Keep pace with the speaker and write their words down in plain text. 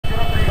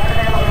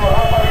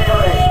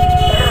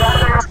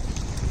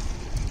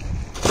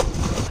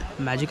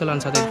Magical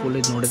ಅನ್ಸತ್ತೆ full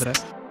ಇದು ನೋಡಿದ್ರೆ.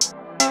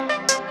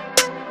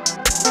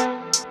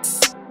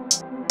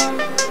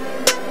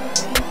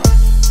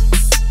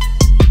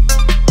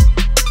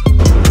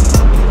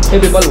 Hey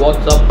people,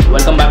 what's up?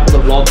 Welcome back to the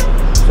vlog.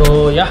 So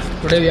yeah,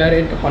 today we are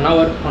in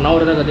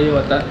ಹೊನ್ನಾವರದಾಗ ಅದೀವಿ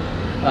ಇವತ್ತು.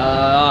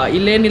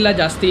 ಇಲ್ಲೇನಿಲ್ಲ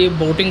ಜಾಸ್ತಿ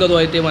ಬೋಟಿಂಗ್ ಅದು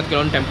ಐತಿ ಮತ್ತು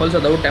ಕೆಲವೊಂದು ಟೆಂಪಲ್ಸ್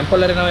ಅದಾವು.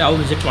 ಟೆಂಪಲಲ್ಲಿ ನಾವು ಯಾವ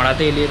ವಿಸಿಟ್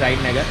ಮಾಡತ್ತೆ ಇಲ್ಲಿ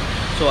ರೈಡ್ನಾಗ.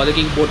 ಸೊ ಅದಕ್ಕೆ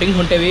ಈಗ ಬೋಟಿಂಗ್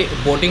ಹೊಂಟೇವಿ.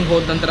 ಬೋಟಿಂಗ್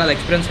ಹೋದ ನಂತರ ಅದು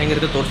ಎಕ್ಸ್ಪೀರಿಯನ್ಸ್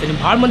ಹೆಂಗಿರುತ್ತೆ ತೋರಿಸ್ತೀನಿ.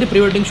 ಭಾಳ ಮಂದಿ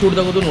ಪ್ರೀ ವೆಡ್ಡಿಂಗ್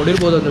ಶೂಟ್ದಾಗೋದು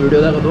ನೋಡಿರ್ಬೋದು ಅದು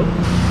ವಿಡಿಯೋದಾಗೋದು.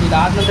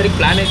 ಇದಾದ ನಂತರ ಈಗ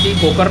ಪ್ಲ್ಯಾನ್ ಐತಿ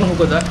ಗೋಕರ್ಣ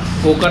ಹೋಗೋದು.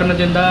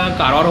 ಗೋಕರ್ಣದಿಂದ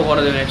ಕಾರವಾರ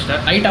ಹೋಗೋದು ನೆಕ್ಸ್ಟ್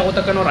ನೈಟ್ ಆಗೋ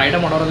ತನಕ ನಾವು ರೈಡ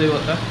ಮಾಡೋದು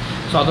ಇವತ್ತು.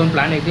 ಸೊ ಅದೊಂದು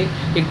ಪ್ಲ್ಯಾನ್ ಐತಿ.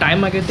 ಈಗ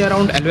ಟೈಮ್ ಆಗೈತಿ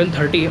ಅರೌಂಡ್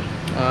 11:30.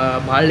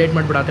 ಭಾಳ ಲೇಟ್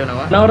ಮಾಡಿಬಿಡತ್ತೇವೆ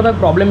ನಾವು. ಹೊನ್ನಾವರದಾಗ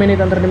ಪ್ರಾಬ್ಲಮ್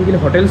ಏನಿದೆ ಅಂದ್ರೆ ನಿಮ್ಗೆ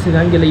ಇಲ್ಲಿ ಹೋಟೆಲ್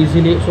ಸಿಗಂಗಿಲ್ಲ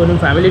ಈಸಿಲಿ. ಸೊ ನಿಮ್ಮ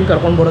ಫ್ಯಾಮಿಲಿನ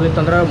ಕರ್ಕೊಂಡು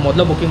ಬರೋದಿತ್ತಂದ್ರೆ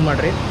ಮೊದಲು ಬುಕಿಂಗ್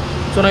ಮಾಡಿರಿ.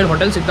 ಸೊ ನಾವು ಇಲ್ಲಿ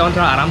ಹೋಟೆಲ್ ಸಿಗ್ತಾವಂತ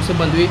ಹೇಳಿ ಆರಾಮ್ಸೆ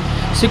ಬಂದ್ವಿ.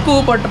 ಸಿಕ್ಕು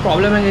ಬಟ್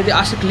ಪ್ರಾಬ್ಲಮ್ ಹೆಂಗೈತಿ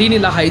ಅಷ್ಟು ಕ್ಲೀನ್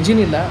ಇಲ್ಲ,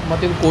 ಹೈಜೀನ್ ಇಲ್ಲ.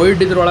 ಮತ್ತು ಇದು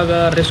ಕೋವಿಡ್ ಇದ್ರೊಳಗೆ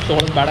ರಿಸ್ಕ್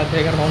ತೊಗೊಳೋದು ಬೇಡ ಅಂತ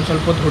ಹೇಗೆ ನಾವು ಒಂದು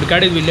ಸ್ವಲ್ಪ ಹೊತ್ತು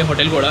ಹುಡುಕಾಡಿದ್ವಿ ಇಲ್ಲೇ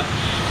ಹೋಟೆಲ್ಗಳು.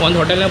 ಒಂದು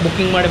ಹೋಟೆಲ್ನಾಗ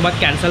ಬುಕಿಂಗ್ ಮಾಡಿ ಮತ್ತೆ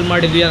ಕ್ಯಾನ್ಸಲ್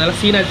ಮಾಡಿದ್ವಿ. ಅದೆಲ್ಲ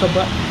ಸೀನ್ ಆಯ್ತು ಸ್ವಲ್ಪ.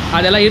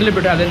 ಅದೆಲ್ಲ ಇರಲಿ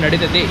ಬಿಟ್ಟರೆ ಅದೇನು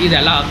ನಡೀತೈತಿ.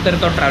 ಇದೆಲ್ಲ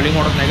ಆಗ್ತಿರ್ತಾವೆ ಟ್ರಾವೆಲಿಂಗ್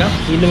ಮಾಡೋದ್ನಾಗ.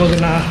 ಇಲ್ಲಿ ಇವಾಗ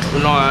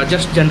ನಾ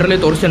ಜಸ್ಟ್ ಜನರಲಿ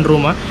ತೋರಿಸ್ತೇನೆ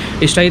ರೂಮ್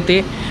ಇಷ್ಟ ಐತಿ.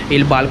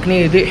 ಇಲ್ಲಿ ಬಾಲ್ಕನಿ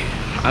ಐತಿ,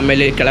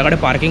 ಆಮೇಲೆ ಕೆಳಗಡೆ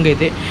ಪಾರ್ಕಿಂಗ್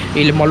ಐತಿ.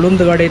 ಇಲ್ಲಿ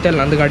ಮಲ್ಲೊಂದು ಗಾಡಿ ಐತೆ,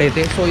 ಅಲ್ಲಿ ನಂದು ಗಾಡಿ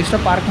ಐತಿ. ಸೊ ಇಷ್ಟ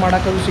ಪಾರ್ಕ್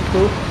ಮಾಡೋಕೆ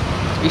ಸಿಕ್ತು.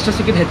 ಇಷ್ಟ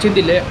ಸಿಕ್ಕಿದ್ದು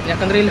ಹೆಚ್ಚಿದ್ದಿಲ್ಲ,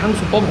 ಯಾಕಂದರೆ ಇಲ್ಲಿ ಹಂಗೆ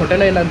ಸೂಪರ್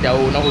ಹೋಟೆಲೇ ಇಲ್ಲ ಅಂತ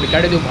ನಾವು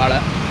ಹುಡುಕಾಡಿದ್ವಿ ಭಾಳ.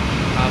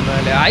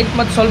 ಆಮೇಲೆ ಆಯ್ತು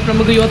ಮತ್ತು ಸ್ವಲ್ಪ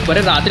ನಮಗೆ ಇವತ್ತು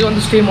ಬರೀ ರಾತ್ರಿ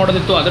ಒಂದು ಸ್ಟೇ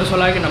ಮಾಡೋದಿತ್ತು. ಅದ್ರ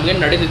ಸಲುವಾಗಿ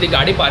ನಮಗೇನು ನಡೀತೈತಿ.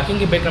 ಗಾಡಿ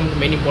ಪಾರ್ಕಿಂಗ್ ಬೇಕು ನಮ್ಗೆ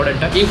ಮೇನ್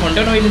ಇಂಪಾರ್ಟೆಂಟ್. ಈಗ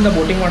ಹೊಂಟೆ ನಾವು ಇಲ್ಲಿಂದ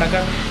ಬೋಟಿಂಗ್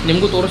ಮಾಡೋಕೆ.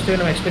 ನಿಮಗೂ ತೋರಿಸ್ತೀವಿ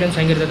ನಮ್ಮ ಎಕ್ಸ್ಪೀರಿಯನ್ಸ್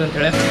ಹೆಂಗಿರ್ತೈತೆ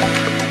ಅಂತೇಳಿ.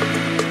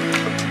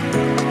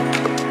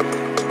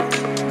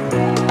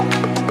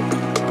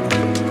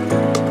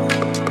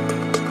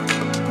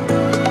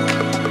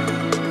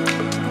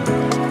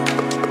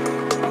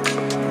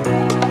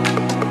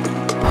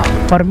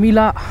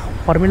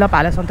 ಪರ್ಮಿಲಾ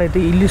ಪ್ಯಾಲೇಸ್ ಅಂತ ಐತಿ.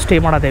 ಇಲ್ಲಿ ಸ್ಟೇ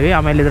ಮಾಡತ್ತೇವೆ.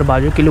 ಆಮೇಲೆ ಇದ್ರ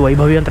ಬಾಜುಕ್ಕೆ ಇಲ್ಲಿ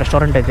ವೈಭವಿ ಅಂತ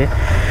ರೆಸ್ಟೋರೆಂಟ್ ಐತಿ,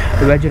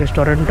 ವೆಜ್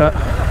ರೆಸ್ಟೋರೆಂಟ್.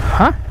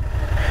 ಹಾಂ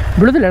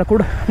ಬಿಡೋದಿಲ್ಲ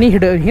ಕೂಡ ನೀ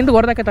ಹಿಂದೆ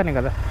ಗೊರ್ದಾಕೈತ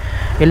ನಿಂಗೆ ಅದು.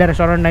 ಇಲ್ಲೇ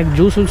ರೆಸ್ಟೋರೆಂಟ್ನಾಗ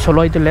ಜ್ಯೂಸು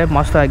ಚಲೋ ಐತಿಲ್ಲೇ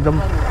ಮಸ್ತ್ ಎಕ್ದಮ್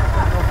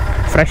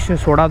ಫ್ರೆಶ್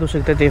ಸೋಡಾದು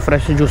ಸಿಗ್ತೈತಿ,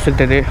 ಫ್ರೆಶ್ ಜ್ಯೂಸ್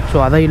ಸಿಗ್ತೈತಿ. ಸೊ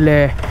ಅದ ಇಲ್ಲೇ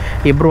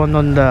ಇಬ್ಬರು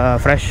ಒಂದೊಂದು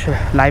ಫ್ರೆಶ್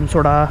ಲೈಮ್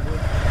ಸೋಡಾ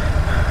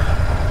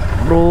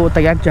ಇಬ್ಬರು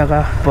ತೆಗ್ಯಾಕೆ ಜಾಗ,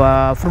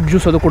 ಫ್ರೂಟ್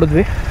ಜ್ಯೂಸ್ ಅದು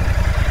ಕುಡಿದ್ವಿ.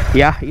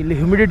 ಇಲ್ಲಿ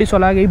ಹ್ಯುಮಿಡಿಟಿ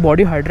ಸೊಲಾಗಿ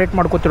ಬಾಡಿ ಹೈಡ್ರೇಟ್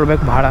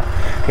ಮಾಡ್ಕೊತಿರ್ಬೇಕು ಭಾಳ,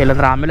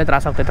 ಇಲ್ಲಾಂದ್ರೆ ಆಮೇಲೆ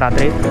ತ್ರಾಸ ಆಗ್ತೈತೆ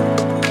ರಾತ್ರಿ.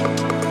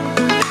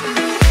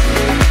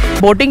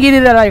 ಬೋಟಿಂಗ್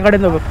ಇದಿದೆಯಲ್ಲ ಈ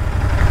ಕಡೆಯಿಂದ ಹೋಗ್ಬೇಕು.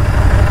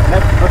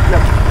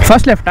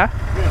 First ಲೆಫ್ಟಾ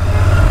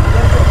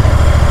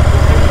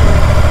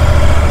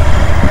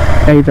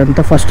ಐತಂತ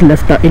first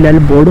left.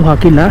 ಇಲ್ಲಿ ಬೋರ್ಡು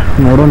ಹಾಕಿಲ್ಲ,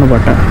 ನೋಡೋಣ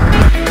ಬಟ್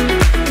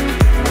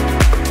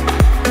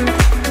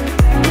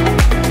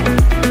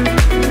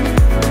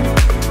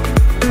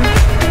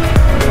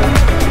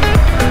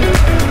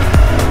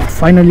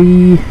ಫೈನಲಿ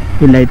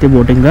ಇಲ್ಲ ಐತಿ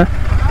ಬೋಟಿಂಗ್.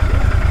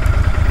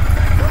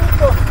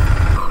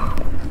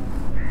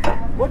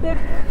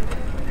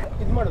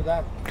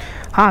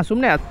 ಹಾಂ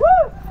ಸುಮ್ಮನೆ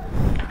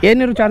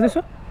ಏನಿರು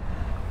ಚಾರ್ಜಸ್ಸು?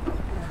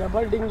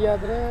 ಡಬಲ್ ಡಿಂಗಿ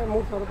ಆದರೆ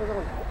 3,000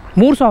 ರೂಪಾಯಿ.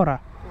 3,000?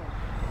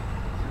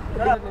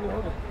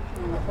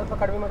 ಸ್ವಲ್ಪ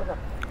ಕಡಿಮೆ ಮಾಡ್ತಾರೆ.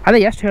 ಅದೇ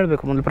ಎಷ್ಟು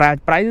ಹೇಳಬೇಕು ಮೊದಲು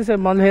ಪ್ರೈಸಸ್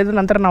ಮೊದಲು ಹೇಳಿದ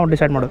ನಂತರ ನಾವು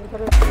ಡಿಸೈಡ್ ಮಾಡೋದು.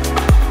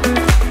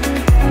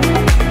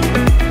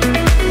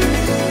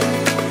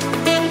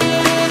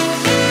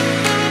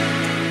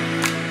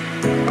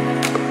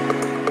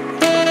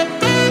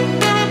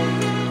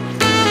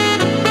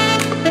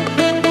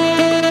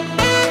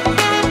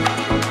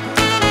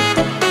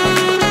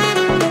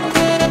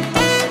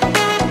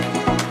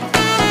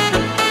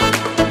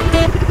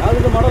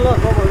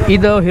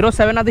 ಇದು ಹೀರೋ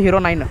 7 ಅದು hero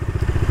 9.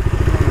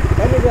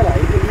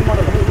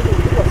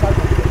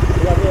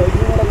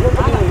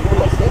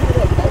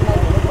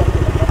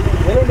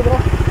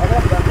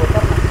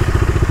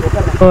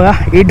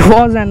 It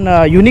was an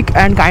unique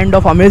and kind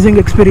of amazing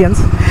experience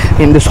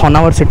in this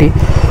Honnavar city.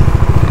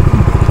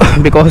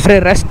 Because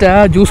rest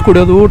juice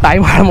ಕುಡಿಯೋದು,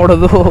 ಟೈಮ್ ಹಾಳು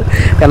ಮಾಡೋದು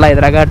ಎಲ್ಲ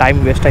ಇದ್ರಾಗ ಟೈಮ್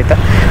ವೇಸ್ಟ್ ಆಯ್ತು.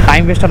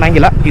 ಟೈಮ್ ವೇಸ್ಟ್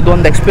ಅನ್ನಂಗಿಲ್ಲ,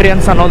 ಇದೊಂದು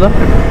ಎಕ್ಸ್ಪೀರಿಯನ್ಸ್ ಅನ್ನೋದು.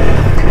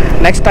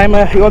 ನೆಕ್ಸ್ಟ್ ಟೈಮ್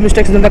ಇವ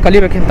ಮಿಸ್ಟೇಕ್ಸಿಂದ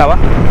ಕಲಿಬೇಕಿಂತಾವ.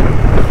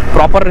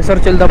 ಪ್ರಾಪರ್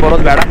ರಿಸರ್ಚ್ ಇಲ್ಲದೆ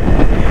ಬರೋದು ಬೇಡ.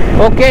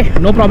 Okay,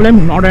 no problem,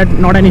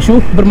 not on issue.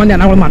 ಇಬ್ಬರು ಮಂದಿ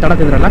ಅನಾಗಳು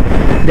ಮಾತಾಡತ್ತಿದ್ರಲ್ಲ,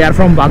 they are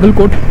from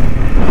Bagalkot.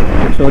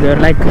 So they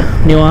are like,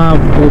 ನೀವು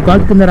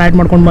ಗೋಕಾಕ್ದಿಂದ ರೈಡ್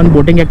ಮಾಡ್ಕೊಂಡು ಬಂದು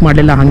ಬೋಟಿಂಗ್ ಯಾಕೆ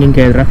ಮಾಡಲಿಲ್ಲ ಹಂಗೆ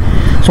ಹಿಂಗೆ ಹೇಳಿದ್ರೆ.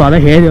 ಸೊ ಅದೇ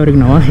ಹೇಳಿದ್ವಿ ಅವ್ರಿಗೆ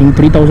ನಾವು, ಹಿಂಗೆ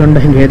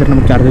 3,000 ಹಿಂಗೆ ಹೇಳಿದ್ರೆ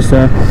ನಮಗೆ ಚಾರ್ಜಸ್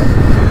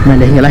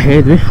ಆಮೇಲೆ ಹಿಂಗೆಲ್ಲ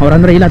ಹೇಳಿದ್ವಿ.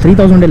 ಅವ್ರಂದ್ರೆ ಇಲ್ಲ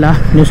 3,000 ಇಲ್ಲ,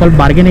 ನೀವು ಸ್ವಲ್ಪ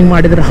ಬಾರ್ಗೇನಿಂಗ್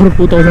ಮಾಡಿದ್ರೆ ಅವ್ರು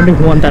 2,000ಗೆ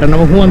ಹ್ಞೂ ಅಂತಾರೆ.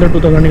 ನಮಗೆ ಹ್ಞೂ ಅಂದ್ರೆ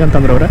 2,000ಗೆ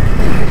ಅಂತಂದ್ರೆ ಅವ್ರು.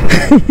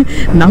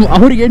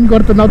 ಅವ್ರಿಗೆ ಏನು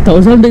ಕೊಡ್ತದೆ, ನಾವು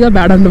 1,000ಗೆ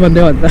ಬ್ಯಾಡ ಅಂತ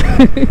ಬಂದೇವು ಅಂತ.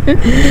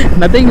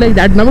 Nothing like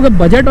that. ನಮಗೆ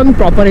ಬಜೆಟ್ ಒಂದು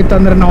ಪ್ರಾಪರ್ ಇತ್ತು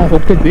ಅಂದ್ರೆ ನಾವು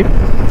ಹೋಗ್ತಿದ್ವಿ.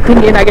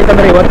 ಹಿಂಗೆ ಏನಾಗೈತೆ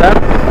ಅಂದ್ರೆ ಇವತ್ತು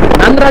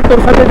ನಂದ್ರಾಗ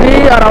ತೋರ್ಸತೈತಿ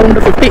ಅರೌಂಡ್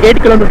 58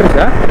 ಕಿಲೋಮೀಟರ್ಸ್,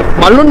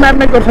 ಮಲ್ಲೂನ್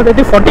ಮ್ಯಾಪ್ನಾಗ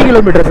ತೋರ್ಸತೈತಿ 40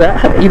 ಕಿಲೋಮೀಟರ್ಸ್.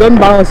 ಇದೊಂದು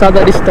ಭಾಳ ಹೊಸದು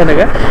ಅನಿಸ್ತು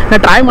ನನಗೆ.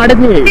 ನಾನು ಟ್ರೈ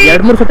ಮಾಡಿದ್ನಿ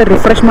 2-3 ಸತಿ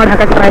ರಿಫ್ರೆಶ್ ಮಾಡಿ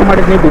ಹಾಕಕ್ಕೆ ಟ್ರೈ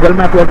ಮಾಡಿದ್ನಿ, ಗೂಗಲ್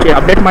ಮ್ಯಾಪ್ ಹೋಗಿ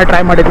ಅಪ್ಡೇಟ್ ಮಾಡಿ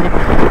ಟ್ರೈ ಮಾಡಿದ್ನಿ.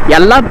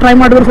 ಎಲ್ಲ ಟ್ರೈ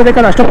ಮಾಡಿದ್ರು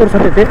ಸದ್ಯಕ್ಕೆ ಅದು ಅಷ್ಟೇ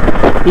ತೋರ್ಸತೈತಿ.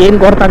 ಏನು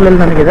ಗೊತ್ತಾಗಲಿಲ್ಲ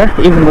ನನಗಿದೆ.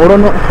 ಈಗ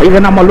ನೋಡೋಣ, ಈಗ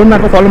ನಮ್ಮ ಮಲ್ಲೂನ್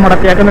ಮ್ಯಾಪ್ ಫಾಲೋ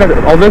ಮಾಡತ್ತೆ, ಯಾಕಂದ್ರೆ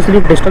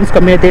ಆಬ್ವಿಯಸ್ಲಿ ಡಿಸ್ಟೆನ್ಸ್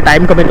ಕಮ್ಮಿ ಐತಿ,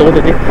 ಟೈಮ್ ಕಮ್ಮಿ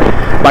ತೊಗೋತೈತಿ.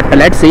 But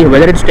let's see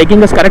whether it's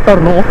taking us correct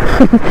R no.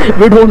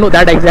 We don't know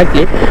that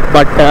exactly,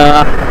 but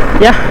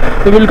yeah,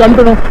 we will come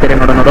to know.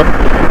 No.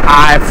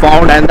 I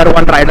found another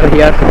one rider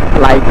here,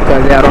 like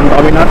they are on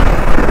Dominar.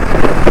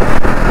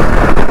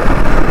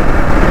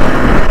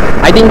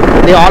 I think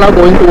they all are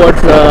going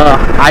towards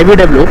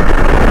IBW.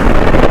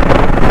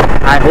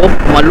 I hope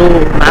Mallu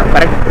map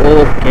correct.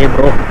 Okay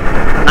bro,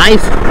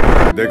 nice.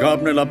 देखा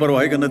आपने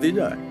लापरवाही का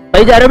नतीजा है।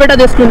 भाई जा रहे हो बेटा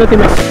देश की उन्नति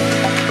में।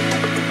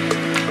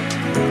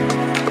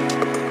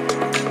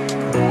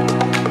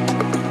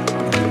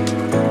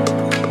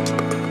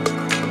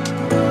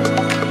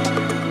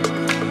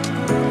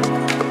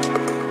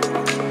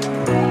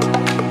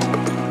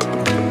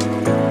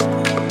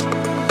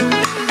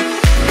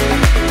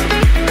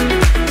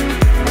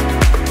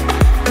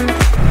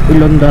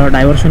 ಇಲ್ಲೊಂದು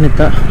ಡೈವರ್ಷನ್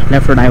ಇತ್ತು,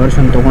 ಲೆಫ್ಟ್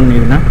ಡೈವರ್ಷನ್ ತೊಗೊಂಡು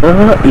ಇದನ್ನ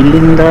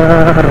ಇಲ್ಲಿಂದ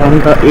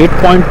around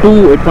 8.2 to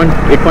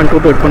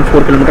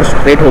 8.4 kilometre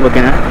straight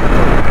ಹೋಗ್ಬೇಕೇನೆ.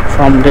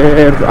 From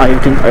there I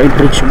think I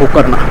reach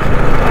Gokarna.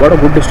 What a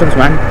good distance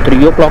man.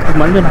 3 o'clock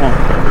ಬಂದು ನಾವು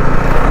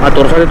ಅದು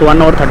ತೋರ್ಸೋದಿತ್ತು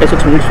 1 hour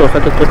 36 minutes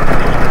ತೋರ್ಸೋದಿತ್ತು.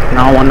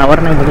 ನಾವು 1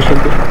 hourನಾಗ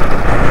ಮುಗಿಸಿದ್ವಿ.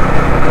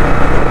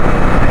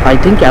 ಐ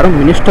ಥಿಂಕ್ ಯಾರೋ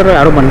ಮಿನಿಸ್ಟರ್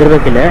ಯಾರೋ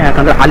ಬಂದಿರಬೇಕಿಲ್ಲ,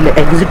 ಯಾಕಂದ್ರೆ ಅಲ್ಲಿ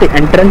exit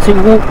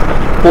ಎಂಟ್ರೆನ್ಸಿಗೂ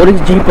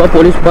police jeep,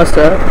 police bus,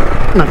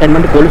 4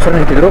 ಮಂದಿ ಪೊಲೀಸರು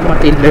ನಿಂತಿದ್ರು,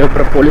 ಮತ್ತು ಇಲ್ಲಿ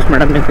ಒಬ್ಬರು ಪೊಲೀಸ್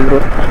ಮೇಡಮ್ ನಿಂತಿದ್ರು,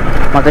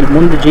 ಮತ್ತು ಇಲ್ಲಿ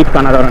ಮುಂದೆ ಜೀಪ್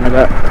ಕಾಣದವ್ರು.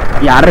 ನನಗೆ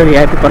ಯಾರು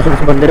VIP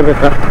ಪರ್ಸನ್ಸ್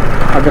ಬಂದಿರ್ಬೇಕು,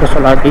 ಅದರ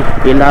ಸಲುವಾಗಿ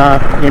ಇಲ್ಲ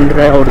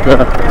ಏನ್ರೆ ಅವ್ರದ್ದು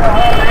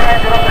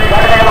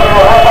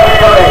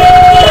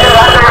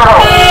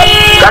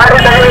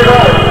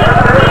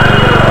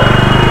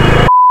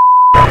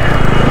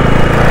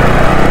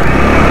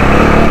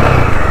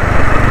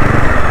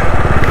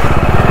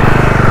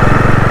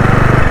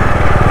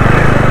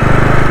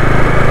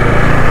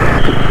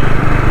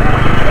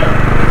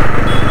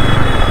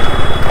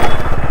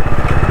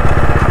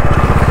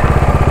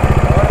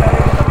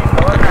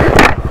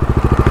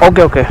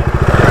ಓಕೆ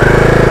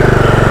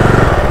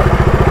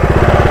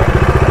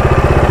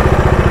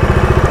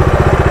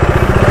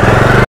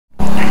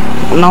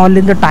ನಾವು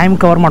ಅಲ್ಲಿಂದ ಟೈಮ್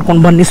ಕವರ್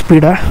ಮಾಡ್ಕೊಂಡು ಬನ್ನಿ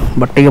ಸ್ಪೀಡ.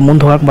 ಬಟ್ ಈಗ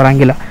ಮುಂದೆ ಹೋಗಕ್ಕೆ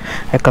ಬರೋಂಗಿಲ್ಲ,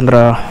 ಯಾಕಂದ್ರೆ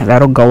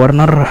ಯಾರೋ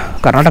ಗವರ್ನರ್,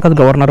 ಕರ್ನಾಟಕದ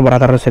ಗವರ್ನರ್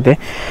ಬರತ್ತಾರ ಅನಿಸ್ತೈತಿ.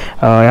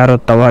 ಯಾರೋ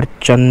ತವರ್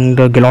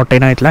ಚಂದ್ ಗೆಲಾಟ್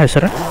ಏನೋ ಐತಲ್ಲ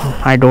ಹೆಸರು,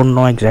 I don't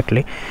know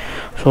exactly.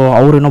 So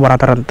ಅವ್ರೇನೋ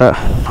ಬರತ್ತಾರಂತ,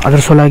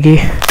 ಅದ್ರ ಸಲುವಾಗಿ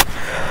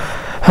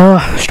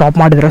ಸ್ಟಾಪ್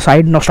ಮಾಡಿದ್ರೆ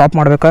ಸೈಡ್ ನಾವು ಸ್ಟಾಪ್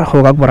ಮಾಡ್ಬೇಕಾ,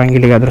 ಹೋಗಕ್ಕೆ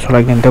ಬರೋಂಗಿಲ್ಲ ಈಗ. ಅದ್ರ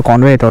ಸಲುವಾಗಿ ನಿಂತು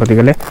ಕಾನ್ವೇ ಐತೆ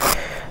ಅವ್ರದ್ದೀಗಲೇ.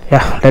 Yeah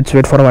let's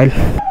wait for a while.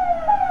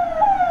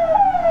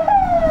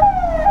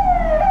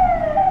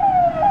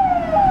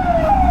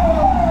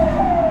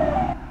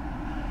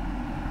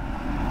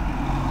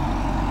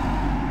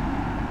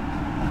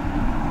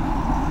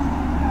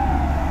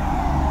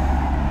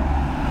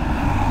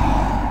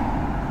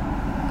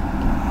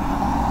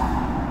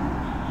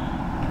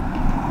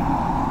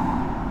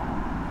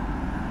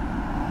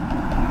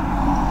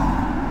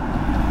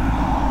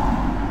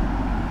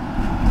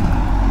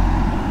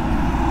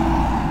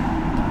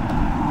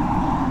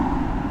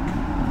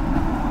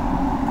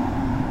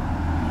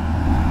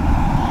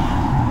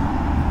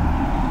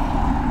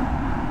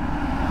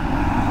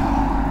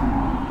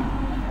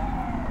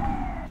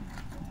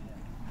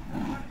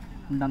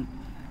 Done.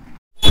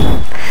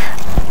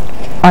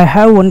 I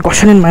have one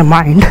question in my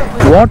mind.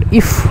 What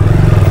if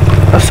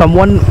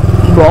someone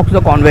blocks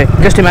the convoy?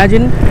 Just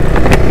imagine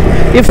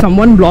if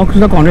someone blocks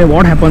the convoy,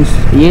 what happens?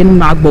 ಏನು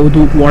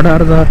ಆಗ್ಬಹುದು? What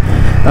are the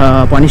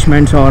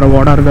punishments or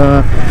what are the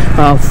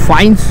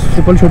fines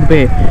people should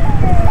pay?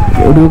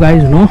 Do you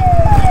guys know?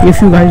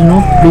 If you guys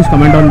know, please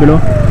comment down below.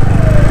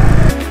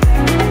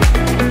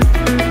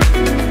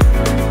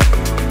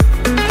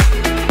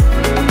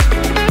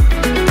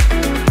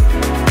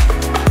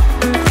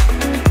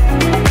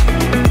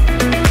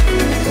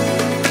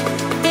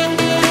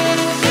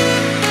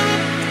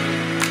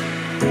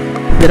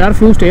 There are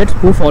few states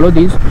who follow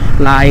these,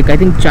 like I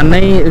think Chennai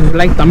is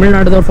like Tamil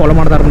Nadu follow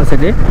ಮಾಡ್ತಾರೆ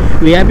ಅನಿಸ್ತೈತಿ.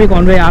 VIP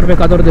convoy ಯಾರು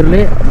ಬೇಕಾದವ್ರದ್ದು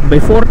ಇರಲಿ,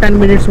 before 10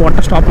 minutes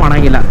ಒಟ್ಟು stop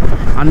ಮಾಡೋಂಗಿಲ್ಲ.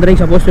 ಅಂದರೆ ಈಗ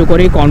suppose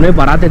ತಿಳ್ಕೊರಿ convoy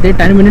ಬರತೈತಿ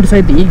 10 minutes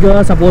ಐತಿ. ಈಗ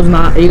ಸಪೋಸ್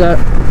ನಾ ಈಗ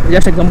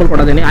just example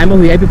ಕೊಡೋದೇನೆ, I am a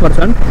VIP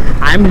person,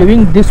 I am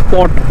living this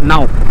spot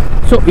ನಾವು.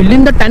 ಸೊ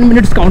ಇಲ್ಲಿಂದ 10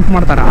 minutes ಕೌಂಟ್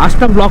ಮಾಡ್ತಾರೆ,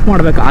 ಅಷ್ಟಾಗಿ ಬ್ಲಾಕ್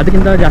ಮಾಡ್ಬೇಕು,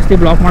 ಅದಕ್ಕಿಂತ ಜಾಸ್ತಿ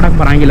ಬ್ಲಾಕ್ ಮಾಡೋಕ್ಕೆ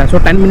ಬರೋಂಗಿಲ್ಲ. ಸೊ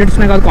 10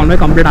 minutesನಾಗ ಅದು ಕಾನ್ವೆ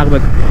ಕಂಪ್ಲೀಟ್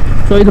ಆಗಬೇಕು.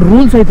 ಸೊ ಇದು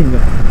ರೂಲ್ಸ್ ಐತಿ.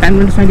 ಹಿಂಗೆ 10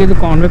 minutesನಾಗ ಇದು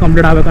ಕಾನ್ವೆ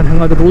ಕಂಪ್ಲೀಟ್ ಆಗ್ಬೇಕಂತ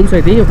ಹಂಗೆ ಅದು ರೂಲ್ಸ್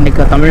ಐತಿ. ಲೈಕ್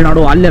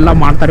ತಮಿಳ್ನಾಡು ಅಲ್ಲೆಲ್ಲ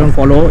ಮಾಡ್ತಾರೆ ಒಂದು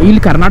ಫಾಲೋ,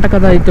 ಇಲ್ಲಿ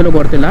ಕರ್ನಾಟಕದ ಐತಿಲ್ಲೋ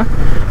ಗೊತ್ತಿಲ್ಲ.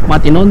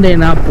 ಮತ್ತು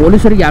ಇನ್ನೊಂದೇನು,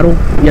 ಪೊಲೀಸರಿಗೆ ಯಾರು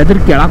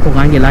ಎದುರು ಕೇಳಕ್ಕೆ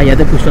ಹೋಗಂಗಿಲ್ಲ,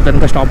 ಎದಕ್ಕೆ ಇಷ್ಟೋ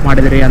ತನಕ ಸ್ಟಾಪ್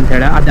ಮಾಡಿದ್ರಿ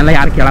ಅಂತೇಳಿ ಅದನ್ನೆಲ್ಲ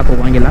ಯಾರು ಕೇಳಕ್ಕೆ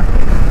ಹೋಗಂಗಿಲ್ಲ,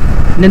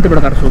 ನಿಂತು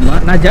ಬಿಡ್ತಾರೆ ಸುಮ್ಮ.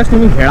 ನಾ ಜಸ್ಟ್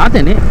ನಿಮಗೆ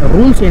ಹೇಳತ್ತೇನೆ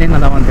ರೂಲ್ಸ್ ಏನೇನು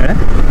ಅದಾವ ಅಂತೇಳಿ.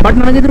 ಬಟ್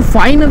ನನಗಿದ್ರ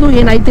ಫೈನ್ ಅದು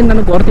ಏನೈತಿ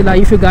ನನಗೆ ಗೊತ್ತಿಲ್ಲ.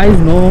 If you guys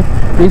no,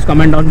 please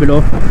comment down below.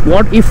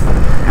 What if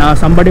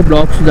somebody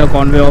blocks the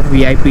convoy of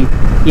VIP,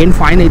 ಏನು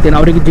ಫೈನ್ ಐತಿ,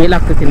 ಅವ್ರಿಗೆ ಜೈಲ್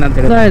ಆಗ್ತೈತಿ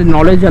ಅಂತೇಳಿ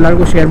ನಾಲೆಜ್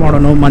ಎಲ್ಲರಿಗೂ ಶೇರ್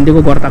ಮಾಡೋಣ,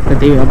 ಮಂದಿಗೂ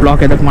ಗೊತ್ತಾಗ್ತೈತಿ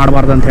ಬ್ಲಾಕ್ ಎದಕ್ಕೆ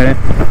ಮಾಡಬಾರ್ದು ಅಂತೇಳಿ.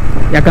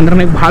 ಯಾಕಂದ್ರೆ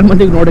ನನಗೆ ಭಾಳ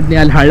ಮಂದಿಗೆ ನೋಡಿದ್ನಿ,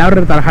 ಅಲ್ಲಿ ಹಳ್ಳವ್ರು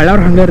ಇರ್ತಾರೆ,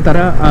 ಹಳ್ಳವ್ರು ಹಂಗೆ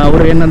ಇರ್ತಾರೆ.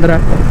 ಅವ್ರು ಏನಂದ್ರೆ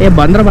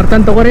ಬಂದ್ರೆ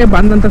ಬರ್ತಾನೆ ತಗೋರಿ,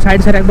 ಬಂದಂತ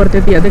ಸೈಡ್ ಸರಿಯಾಗಿ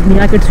ಬರ್ತೈತಿ, ಅದಕ್ಕೆ ನೀ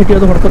ಯಾಕೆ ಸಿಟಿ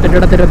ಅದು ಹೊಡ್ಕೊತ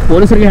ಇಡತ್ತಿರೋದು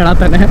ಪೊಲೀಸರಿಗೆ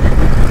ಹೇಳತ್ತಾನೆ.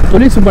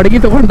 ಪೊಲೀಸ್ ಬಡಗಿ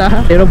ತೊಗೊಂಡ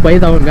ಏನೋ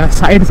ಬೈದವಂಗ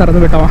ಸೈಡ್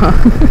ಸರಿದು ಬಿಟ್ಟವ.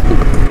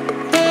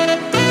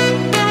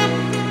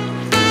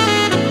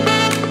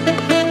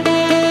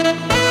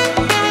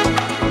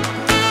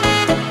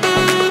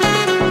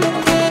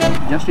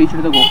 Just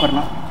reached the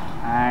Gokarna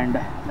and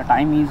the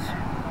time is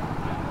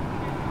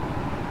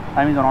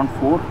around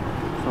 4.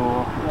 So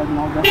we are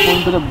now just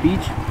going to the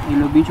beach.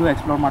 ಇಲ್ಲಿ ಬೀಚ್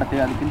ಎಕ್ಸ್ಪ್ಲೋರ್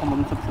ಮಾಡ್ತೀವಿ. ಅದಕ್ಕಿಂತ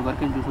ಮೊದಲು ಸ್ವಲ್ಪ ಶುಗರ್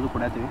ಕೇನ್ ಜ್ಯೂಸ್ ಅದು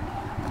ಕುಡಿಯತ್ತೀವಿ,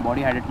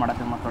 ಬಾಡಿ ಹೈಡ್ರೇಟ್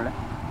ಮಾಡತ್ತೀವಿ ಮಕ್ಕಳೇ.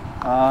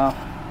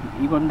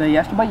 ಈಗ ಒಂದು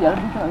ಎಷ್ಟು ಬೈ 2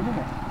 ಬೀಚ್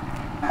ಆಗಿದೆ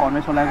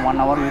ಕಾನ್ವೆಸ್ ಒಳಗೆ 1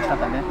 hour ವೇಸ್ಟ್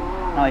ಆಗ್ತದೆ.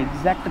 ನಾವು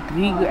ಎಕ್ಸಾಕ್ಟ್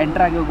 3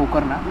 ಎಂಟರ್ ಆಗಿವೆ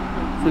ಗೋಕರ್ನ.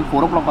 ಸೊ ಈಗ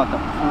 4 o'clock ಆಯ್ತು.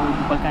 So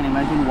people can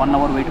imagine 1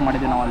 hour weight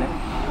ಮಾಡಿದ್ವಿ ನಾವು ಅಲ್ಲಿ.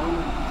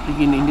 ಈಗ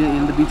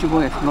ಇಲ್ಲಿಂದ ಬೀಚಿಗೆ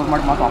ಹೋಗಿ ಎಕ್ಸ್ಪ್ಲೋರ್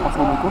ಮಾಡಿ ಮತ್ತೆ ವಾಪಸ್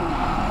ಹೋಗ್ಬೇಕು.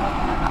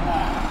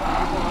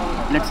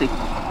 Let's see.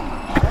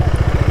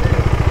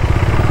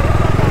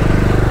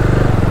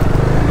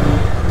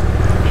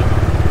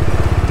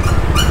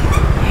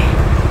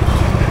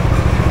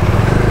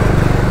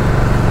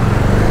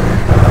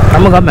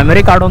 ನಮಗೆ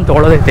ಮೆಮರಿ ಕಾರ್ಡ್ ಒಂದು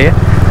ತೊಗೊಳೋದೈತಿ.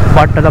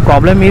 ಬಟ್ ದ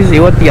ಪ್ರಾಬ್ಲಮ್ ಈಸ್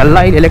ಇವತ್ತು ಎಲ್ಲ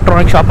ಇಲ್ಲಿ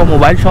ಎಲೆಕ್ಟ್ರಾನಿಕ್ ಶಾಪ್,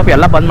 ಮೊಬೈಲ್ ಶಾಪ್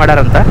ಎಲ್ಲ ಬಂದ್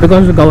ಮಾಡ್ಯಾರಂತ.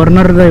 ಬಿಕಾಸ್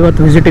ಗವರ್ನರ್ದು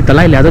ಇವತ್ತು ವಿಸಿಟ್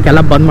ಇತ್ತಲ್ಲ, ಇಲ್ಲಿ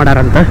ಅದಕ್ಕೆಲ್ಲ ಬಂದ್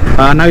ಮಾಡ್ಯಾರಂತ.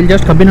 ನಾವಿಲ್ಲಿ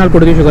ಜಸ್ಟ್ ಕಬ್ಬಿನ ಹಾಲು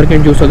ಕುಡಿದ್ವಿ, ಶುಗರ್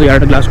ಕೇನ್ ಜ್ಯೂಸ್ ಅದು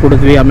 2 ಗ್ಲಾಸ್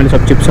ಕುಡಿದ್ವಿ. ಆಮೇಲೆ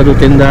ಸ್ವಲ್ಪ ಚಿಪ್ಸ್ ಅದು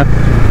ತಿಂದ,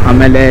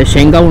 ಆಮೇಲೆ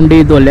ಶೇಂಗಾ ಉಂಡಿ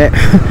ಇದ್ದು ಅಲ್ಲೇ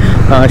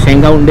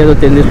ಶೇಂಗಾ ಉಂಡಿ ಅದು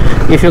ತಿಂದು.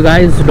 If you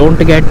guys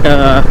don't get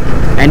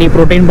any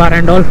protein bar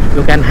and all,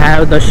 you can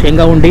have the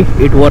shenga undi.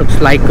 It works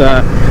like a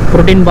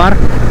protein bar.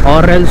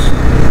 Or else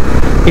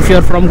if you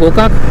are from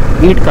Gokak,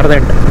 eat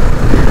kardanт.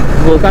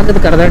 ಗೋಕಾಕದ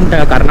ಕರ್ದಂಟ್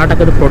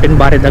ಕರ್ನಾಟಕದ protein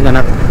bar ಇದ್ದಂಗೆ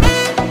ನಾನು.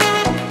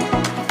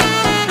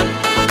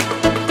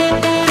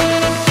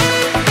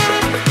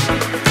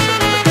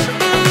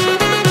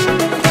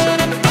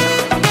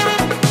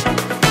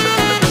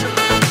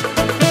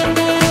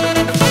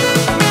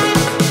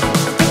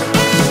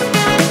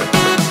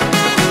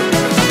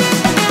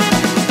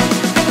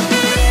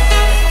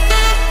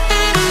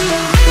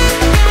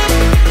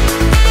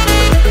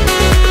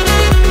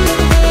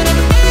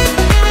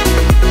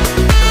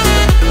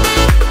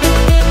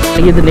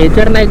 ಇದು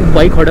ನೇಚರ್ನಾಗ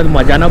bike ಹೊಡೋದು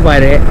ಮಜಾನ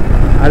ಬೇರೆ.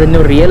 ಅದನ್ನ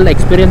ನೀವು real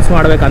experience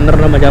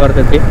ಮಾಡ್ಬೇಕಂದ್ರೆ ಮಜಾ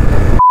ಬರ್ತೈತಿ.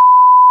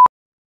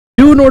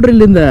 ವ್ಯೂ ನೋಡ್ರಿ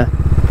ಇಲ್ಲಿಂದ.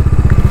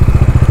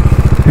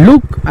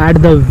 Look at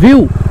the view.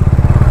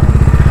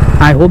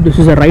 I hope this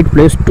is a right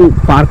place to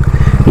park.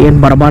 ಏನು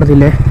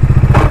ಬರಬಾರ್ದಿಲ್ಲ.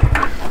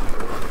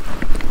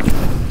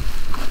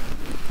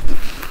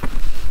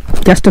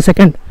 Just a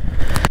second.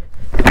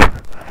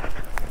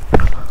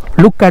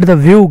 Look at the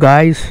view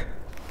guys.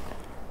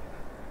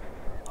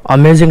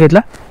 Amazing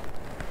ಐತ್ಲ.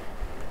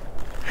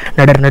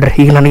 ನಡ್ರಿ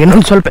ಈಗ ನನಗೆ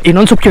ಇನ್ನೊಂದು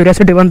ಸ್ವಲ್ಪ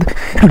ಕ್ಯೂರಿಯಾಸಿಟಿ ಬಂದು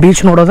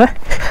ಬೀಚ್ ನೋಡೋದ.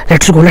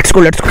 Let's go.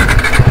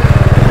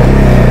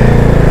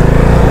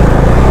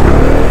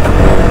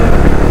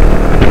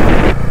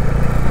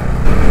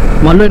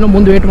 ಮಲ್ಲು ಏನೋ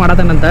ಮುಂದೆ ವೇಟ್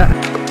ಮಾಡತ್ತಾನಂತ.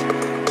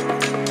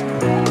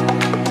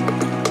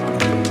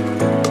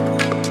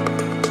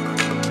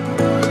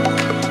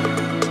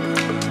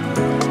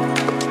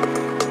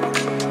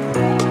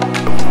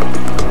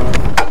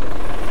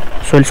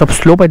 ಸೊ ಇಲ್ಲಿ ಸ್ವಲ್ಪ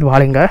ಸ್ಲೋಪ್ ಐತೆ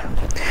ಭಾಳ, ಹಿಂಗೆ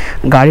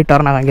ಗಾಡಿ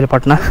ಟರ್ನ್ ಆಗಂಗಿಲ್ಲ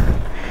ಪಟ್ನ.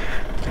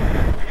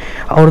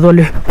 ಅವ್ರದ್ದು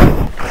ಅಲ್ಲಿ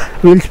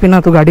ವೀಲ್ ಸ್ಪಿನ್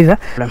ಆಯ್ತು ಗಾಡಿದ.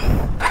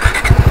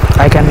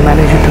 I can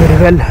manage it very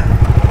well.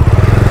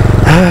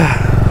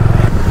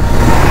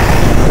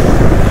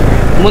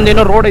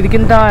 ಮುಂದೇನೋ road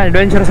ಇದಕ್ಕಿಂತ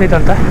ಅಡ್ವೆಂಚರಸ್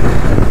ಐತಂತ.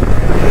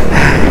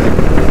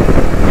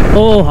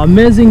 ಓ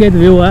ಅಮೇಝಿಂಗ್ ಐತೆ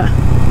ವ್ಯೂ.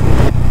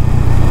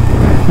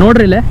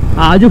 ನೋಡ್ರಿ ಇಲ್ಲೇ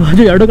ಆಜು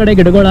ಬಾಜು 2 ಕಡೆ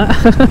ಗಿಡಗಳ.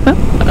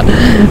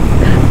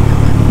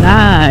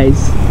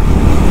 ನೈಸ್.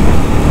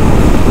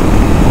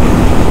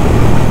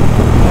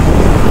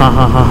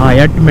 ಹಾ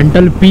ಎಟ್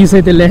ಮೆಂಟಲ್ ಪೀಸ್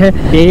ಐತಿಲ್ಲೇ.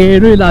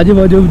 ಏನು ಇಲ್ಲ ಆಜು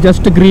ಬಾಜು,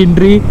 just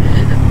greenery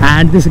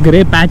and this grey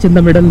patch in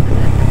the middle.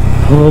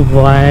 ಓ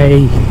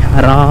ಬಾಯ್,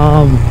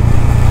 ಆರಾಮ್.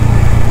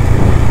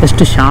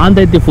 ಎಷ್ಟು ಶಾಂತ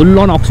ಐತಿ. Full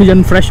on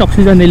oxygen, fresh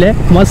oxygen ಇಲ್ಲೇ.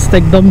 ಮಸ್ತ್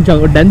ಎಕ್ದಮ್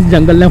ಡೆನ್ಸ್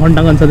ಜಂಗಲ್ನೇ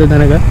ಹೊಂಟಂಗೆ ಅನ್ಸತ್ತೆ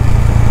ನನಗೆ.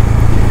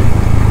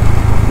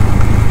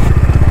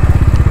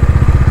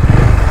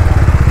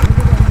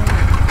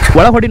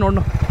 ಒಳಗೆ ಹೊಡಿ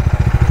ನೋಡು.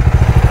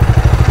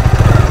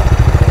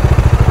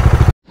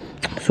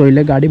 ಸೊ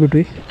ಇಲ್ಲೇ ಗಾಡಿ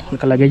ಬಿಟ್ವಿ.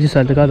 ಅದಕ್ಕೆ ಲಗೇಜಸ್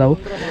ಅದಕ್ಕೆ ಅದಾವು.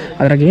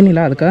 ಅದ್ರಾಗ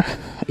ಏನಿಲ್ಲ, ಅದಕ್ಕೆ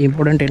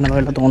ಇಂಪಾರ್ಟೆಂಟ್ ಏನೋ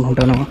ಎಲ್ಲ ತೊಗೊಂಡು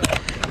ಹೊಂಟೇವೆ ನಾವು.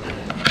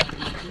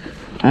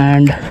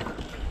 And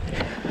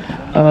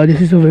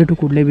this is a way to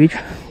ಕೂಡ್ಲೆ ಬೀಚ್.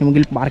 ನಿಮಗೆ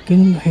ಇಲ್ಲಿ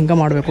ಪಾರ್ಕಿಂಗ್ ಹಿಂಗೆ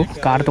ಮಾಡಬೇಕು.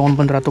 ಕಾರ್ ತೊಗೊಂಡು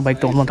ಬಂದ್ರೆ ಆಯ್ತು, ಬೈಕ್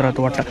ತೊಗೊಂಡು ಬಂದ್ರೆ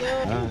ಆಯ್ತು. ಒಟ್ಟು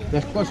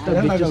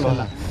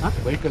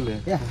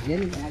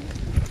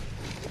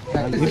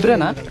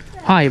ಇಬ್ರೇನಾ?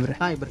 ಹಾಂ ಇಬ್ರೆ.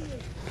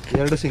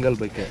 2 ಸಿಂಗಲ್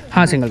ಬೈಕ್.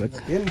 ಹಾಂ ಸಿಂಗಲ್ ಬೈಕ್.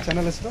 ಏನು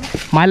ಚಾನಲ್ ಹೆಸರು?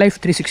 My life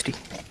 360.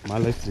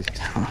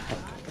 ಹಾಂ.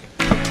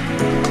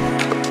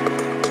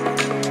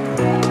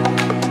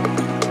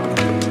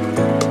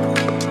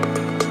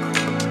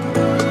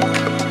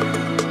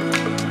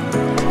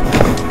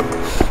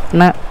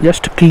 ನಾ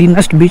ಜಸ್ಟ್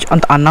ಕ್ಲೀನೆಸ್ಟ್ ಬೀಚ್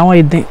ಅಂತ ಅನ್ನವ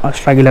ಇದ್ದೆ.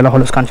 ಅಷ್ಟಾಗಿಲ್ಲ,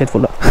 ಹೊಲಸು ಕಾಣಿಸೈತೆ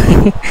ಫುಲ್.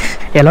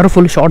 ಎಲ್ಲರೂ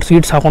ಫುಲ್ ಶಾರ್ಟ್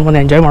ಸೀಟ್ಸ್ ಹಾಕೊಂಡು ಬಂದು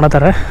ಎಂಜಾಯ್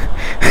ಮಾಡತ್ತಾರೆ.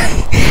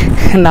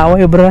 ನಾವು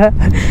ಇಬ್ಬರು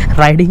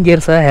ರೈಡಿಂಗ್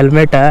ಗೇರ್ಸ್,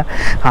 ಹೆಲ್ಮೆಟ್,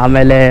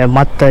 ಆಮೇಲೆ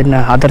ಮತ್ತು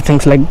ಇನ್ನು ಅದರ್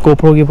ಥಿಂಗ್ಸ್ ಲೈಕ್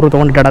ಗೋಪ್ರೋ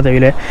ತೊಗೊಂಡು ಇಟ್ಟಾಡತ್ತೇವೆ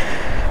ಇಲ್ಲಿ.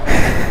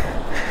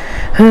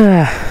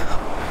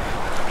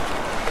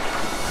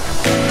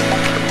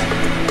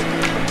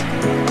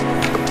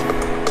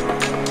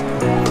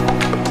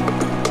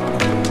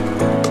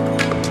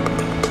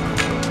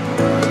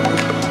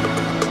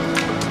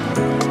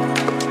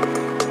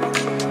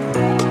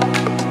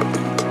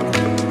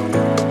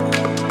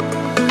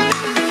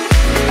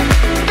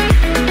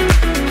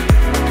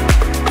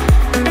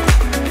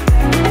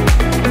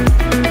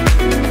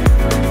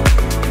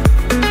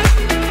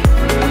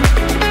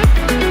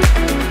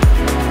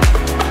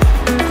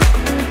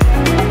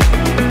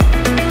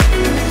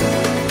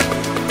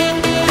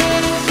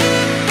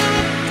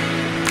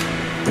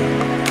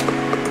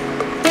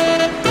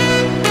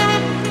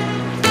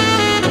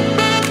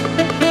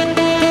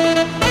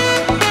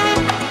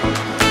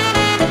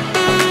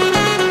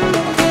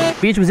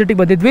 ಬೀಚ್ ವಿಸಿಟಿಗೆ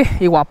ಬಂದಿದ್ವಿ,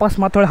 ಈಗ ವಾಪಸ್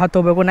ಮತ್ತೆ ಹತ್ತು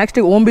ಹೋಗಬೇಕು. ನೆಕ್ಸ್ಟ್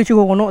ಈಗ ಓಮ್ ಬೀಚಿಗೆ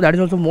ಹೋಗೋಣ. That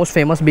is also most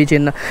famous beach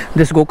in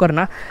this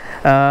Gokarna.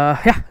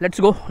 Yeah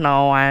let's go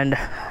ನಾವು ಆ್ಯಂಡ್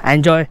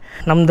ಎಂಜಾಯ್.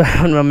 ನಮ್ದು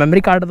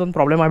ಮೆಮ್ರಿ ಕಾರ್ಡ್ ಒಂದು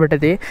ಪ್ರಾಬ್ಲಮ್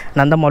ಆಗಿಬಿಟ್ಟೈತಿ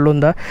ನಂದು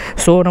ಮಲ್ಲೊಂದು.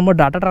 ಸೊ ನಮ್ಮ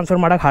ಡಾಟಾ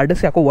ಟ್ರಾನ್ಸ್ಫರ್ ಮಾಡೋಕೆ ಹಾರ್ಡ್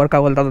ಡಿಸ್ಕ್ ಯಾಕೋ ವರ್ಕ್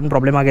ಆಗೋಲ್ಲ, ಅದೊಂದು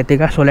ಪ್ರಾಬ್ಲಮ್ ಆಗೈತಿ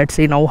ಈಗ. ಸೊ ಲೆಟ್ಸ್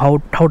ಸಿ ನಾವು ಹೌ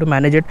ಟು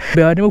ಮ್ಯಾನೇಜ್ ಇಟ್.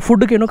 ನಿಮಗೆ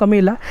ಫುಡ್ಗೆ ಏನೂ ಕಮ್ಮಿ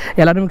ಇಲ್ಲ,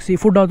 ಎಲ್ಲ ನಿಮಗೆ ಸೀ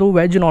ಫುಡ್ ಅದು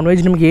ವೆಜ್ ನಾನ್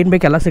ವೆಜ್ ನಿಮ್ಗೆ ಏನು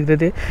ಬೇಕು ಎಲ್ಲ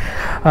ಸಿಗ್ತೈತಿ.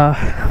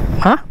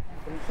 ಹಾಂ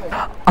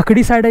ಆ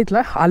ಕಡೆ ಸೈಡ್ ಐತಲ್ಲ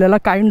ಅಲ್ಲೆಲ್ಲ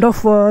kind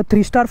of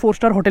 3 star 4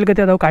 star hotel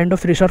ಗತಿ ಅದಾವೆ, kind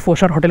of 3 star 4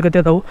 star hotel ಗತಿ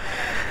ಅದಾವೆ.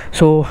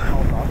 ಸೊ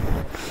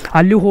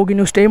ಅಲ್ಲಿ ಹೋಗಿ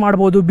ನೀವು ಸ್ಟೇ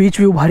ಮಾಡ್ಬೋದು. ಬೀಚ್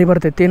ವ್ಯೂ ಭಾರಿ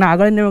ಬರ್ತೈತಿ. ನಾನು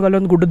ಆಗಲೇ ನಿಮಗೆ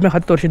ಅಲ್ಲೊಂದು ಗುಡ್ಡದ ಮೇಲೆ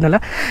 10 ವರ್ಷದಲ್ಲ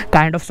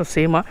ಕೈಂಡ್ ಆಫ್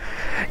ಸೇಮ್.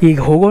 ಈಗ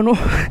ಹೋಗೋನು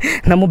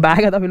ನಮ್ಮ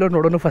ಬ್ಯಾಗ್ ಅದಾವ ಇಲ್ಲೋ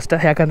ನೋಡೋನು ಫಸ್ಟ್,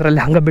 ಯಾಕಂದ್ರೆ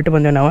ಅಲ್ಲಿ ಹಂಗೆ ಬಿಟ್ಟು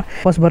ಬಂದೇವೆ ನಾವು.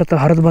 ಫಸ್ಟ್ ಬರುತ್ತೆ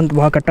ಹರಿದು ಬಂತು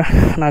ಬಾ ಕಟ್ಟ.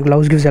 ನಾ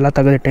ಗ್ಲೌಸ್ ಗಿವ್ಸ್ ಎಲ್ಲ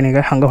ತೆಗೆದಿಟ್ಟೇನೆ,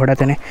 ಈಗ ಹಂಗೆ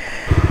ಹೊಡತೇನೆ.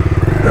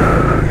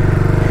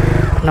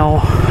 ನಾವು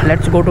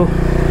let's go to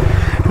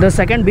the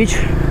second beach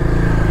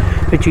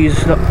which is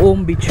the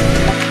ohm beach.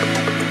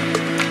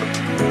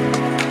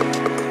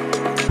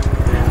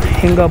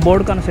 ಹಿಂಗೆ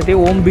ಬೋರ್ಡ್ ಕಾಣಿಸ್ತೈತಿ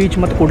ಓಮ್ ಬೀಚ್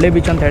ಮತ್ತು ಕುಡ್ಲೆ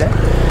ಬೀಚ್ ಅಂತೇಳಿ.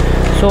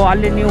 ಸೊ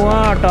ಅಲ್ಲಿ ನೀವು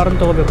ಟರ್ನ್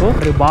ತೊಗೋಬೇಕು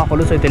ರೀ. ಬಾ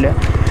ಹೊಲಸೈತಿ ಇಲ್ಲೇ.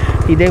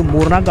 ಇದೇ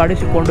 3-4 ಗಾಡಿ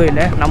ಸಿಕ್ಕೊಂಡು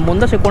ಇಲ್ಲೇ ನಮ್ಮ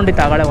ಮುಂದೆ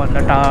ಸಿಕ್ಕೊಂಡಿತ್ತು, ಆಗಲೇ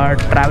ಒಂದು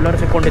ಟ್ರಾವೆಲರ್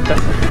ಸಿಕ್ಕೊಂಡಿತ್ತು.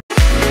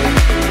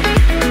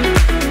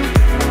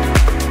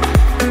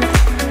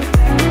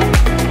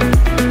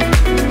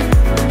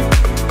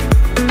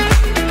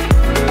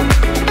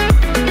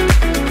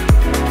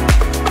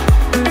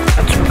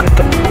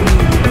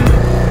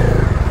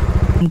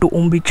 To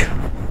ohm beach.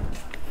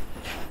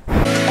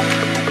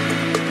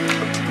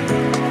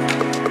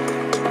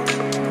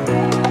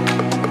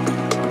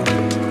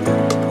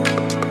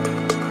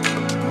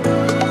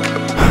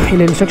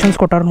 ಇಲ್ಲಿ ಇನ್ಸ್ಟ್ರಕ್ಷನ್ಸ್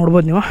ಕೊಟ್ಟಾರ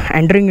ನೋಡ್ಬೋದು ನೀವು.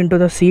 Entering in to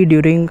the C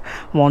during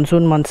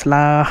monsoon months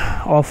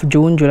of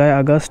June July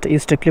August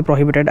is strictly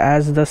prohibited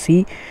as the C.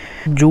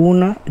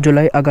 June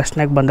July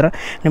ಆಗಸ್ಟ್ನಾಗ ಬಂದ್ರೆ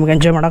ನಿಮ್ಗೆ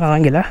ಎಂಜಾಯ್ ಮಾಡೋಕೆ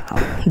ಆಗಂಗಿಲ್ಲ.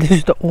 This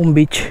is the ohm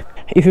beach.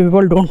 If you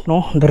people don't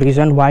know the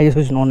reason why this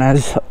is known as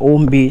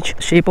Om Beach,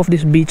 shape of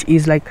this beach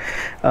is like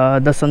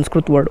the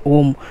Sanskrit word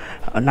Om.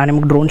 ನಾನು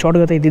ನಿಮ್ಗೆ drone shot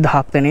ಗತೆ ಇದ್ದಿದ್ದು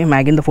ಹಾಕ್ತೇನೆ,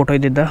 ಮ್ಯಾಗಿಂದ photo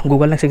ಇದ್ದಿದ್ದ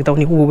ಗೂಗಲ್ನಾಗ ಸಿಗ್ತಾವೆ,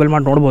 ನೀವು Google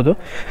ಮಾಡಿ ನೋಡ್ಬೋದು.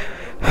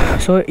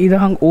 ಸೊ ಇದು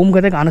ಹಂಗೆ ಓಮ್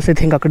ಗತೆ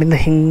ಕಾಣಿಸ್ತೈತೆ, ಹಿಂಗೆ ಆ ಕಡೆಯಿಂದ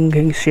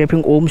ಹಿಂಗೆ ಶೇಪ್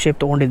ಹಿಂಗೆ ಓಮ್ ಶೇಪ್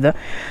ತೊಗೊಂಡಿದ್ದ.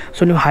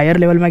 ಸೊ ನೀವು ಹೈಯರ್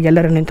ಲೆವೆಲ್ ಮ್ಯಾಗ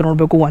ಎಲ್ಲರೂ ನಿಂತು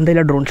ನೋಡಬೇಕು, ಒಂದೇ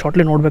ಇಲ್ಲ ಡ್ರೋನ್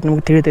ಶಾಟ್ಲಿ ನೋಡ್ಬೇಕು,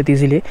 ನಿಮ್ಗೆ ತಿಳಿತೈತೆ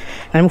ಈಸಿಲಿ.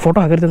 ನಾನು ನಿಮ್ಗೆ ಫೋಟೋ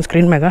ಹಾಕಿರ್ತೀನಿ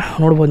ಸ್ಕ್ರೀನ್ ಮ್ಯಾಗ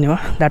ನೋಡ್ಬೋದು ನೀವು.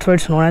 That's why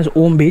it's known as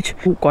ohm beach.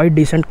 Quite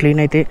decent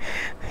clean ಐತಿ,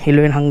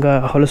 ಇಲ್ಲೇನು ಹಂಗೆ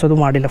ಹೊಲಸೋದು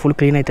ಮಾಡಿಲ್ಲ, ಫುಲ್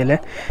ಕ್ಲೀನ್ ಐತೆ ಇಲ್ಲೇ.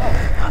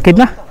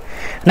 कितना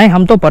नहीं,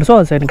 हम तो परसों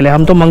से निकले,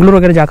 हम तो मंगलूर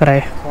वगैरह जाकर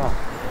आए.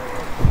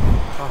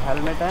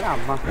 हेलमेट है ना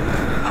अम्मा,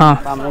 हाँ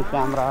सामने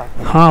कैमरा.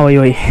 हाँ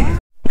वही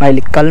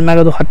ಇಲ್ಲಿ ಕಲ್ ಮ್ಯಾಗ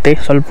ಅದು ಹತ್ತೆ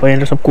ಸ್ವಲ್ಪ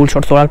ಏನಾರ ಸ್ವಲ್ಪ ಕೂಲ್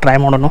ಶಾಟ್ಸ್ ತೊಗೊಳಕ್ಕೆ ಟ್ರೈ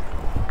ಮಾಡೋಣ.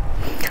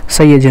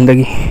 ಸಹಿ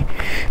ಜಿಂದಗಿ.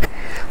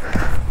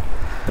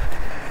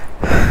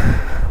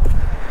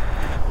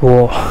 ಓ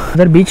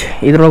ಅದರ ಬೀಚ್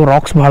ಇದ್ರೊಳಗೆ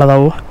ರಾಕ್ಸ್ ಭಾಳ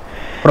ಅದಾವು.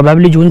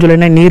 ಪ್ರೊಬ್ಯಾಬ್ಲಿ ಜೂನ್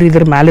ಜುಲೈನಾಗ ನೀರು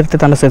ಇದ್ರ ಮ್ಯಾಲೆ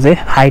ಇರ್ತೈತೆ ಅನಿಸ್ತೈತೆ,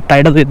 ಹೈ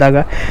ಟೈಡ್ ಅದು ಇದ್ದಾಗ.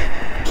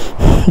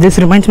 This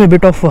reminds me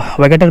bit of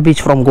ವೆಗೆಟರ್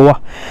beach from Goa.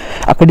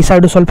 ಆ ಕಡೆ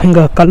ಸೈಡು ಸ್ವಲ್ಪ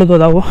ಹಿಂಗೆ ಕಲ್ಲದು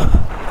ಅದಾವು.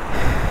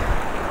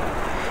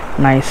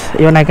 Nice.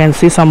 Even I can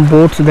see some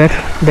boats there.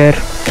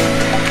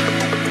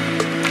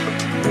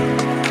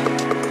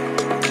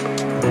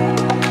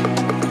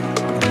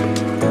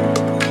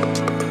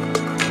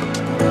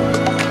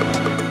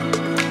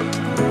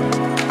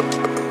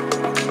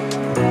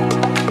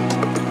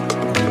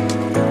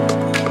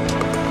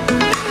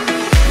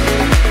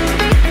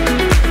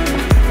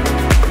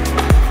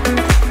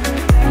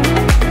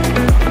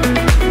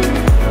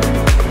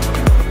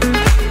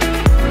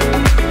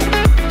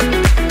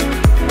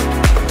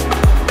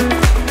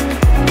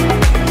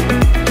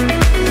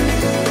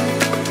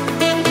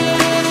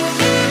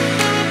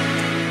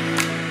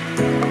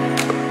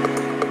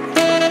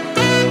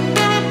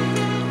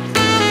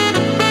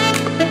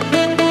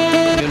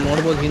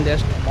 ಹಿಂದೆ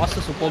ಎಷ್ಟು ಮಸ್ತ್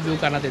ಸೂಪರ್ ವ್ಯೂ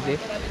ಕಾಣತೈತಿ,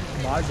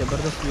 ಭಾಳ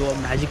ಜಬರ್ದಸ್ತ್ ವ್ಯೂ.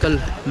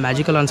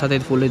 ಮ್ಯಾಜಿಕಲ್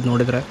ಅನ್ಸತೈತಿ ಫುಲ್ ಇದು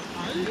ನೋಡಿದ್ರೆ.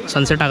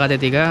 ಸನ್ಸೆಟ್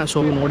ಆಗತೈತಿ ಈಗ. ಸೊ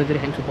ನೋಡಿದ್ರೆ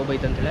ಹೆಂಗೆ ಸೂಪರ್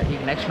ಐತೆ ಅಂತೇಳಿ.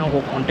 ಈಗ ನೆಕ್ಸ್ಟ್ ನಾವು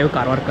ಹೋಗಿ ಹೊಂಟೇವು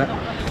ಕಾರವಾರಕ್ಕೆ.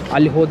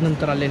 ಅಲ್ಲಿ ಹೋದ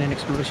ನಂತರ ಅಲ್ಲೇನೇನು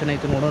ಎಕ್ಸ್ಪ್ಲೋರೇಷನ್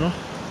ಐತೆ ನೋಡೋಣ.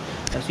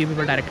 C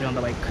people directly on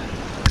the bike.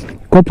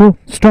 GoPro,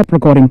 stop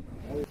recording.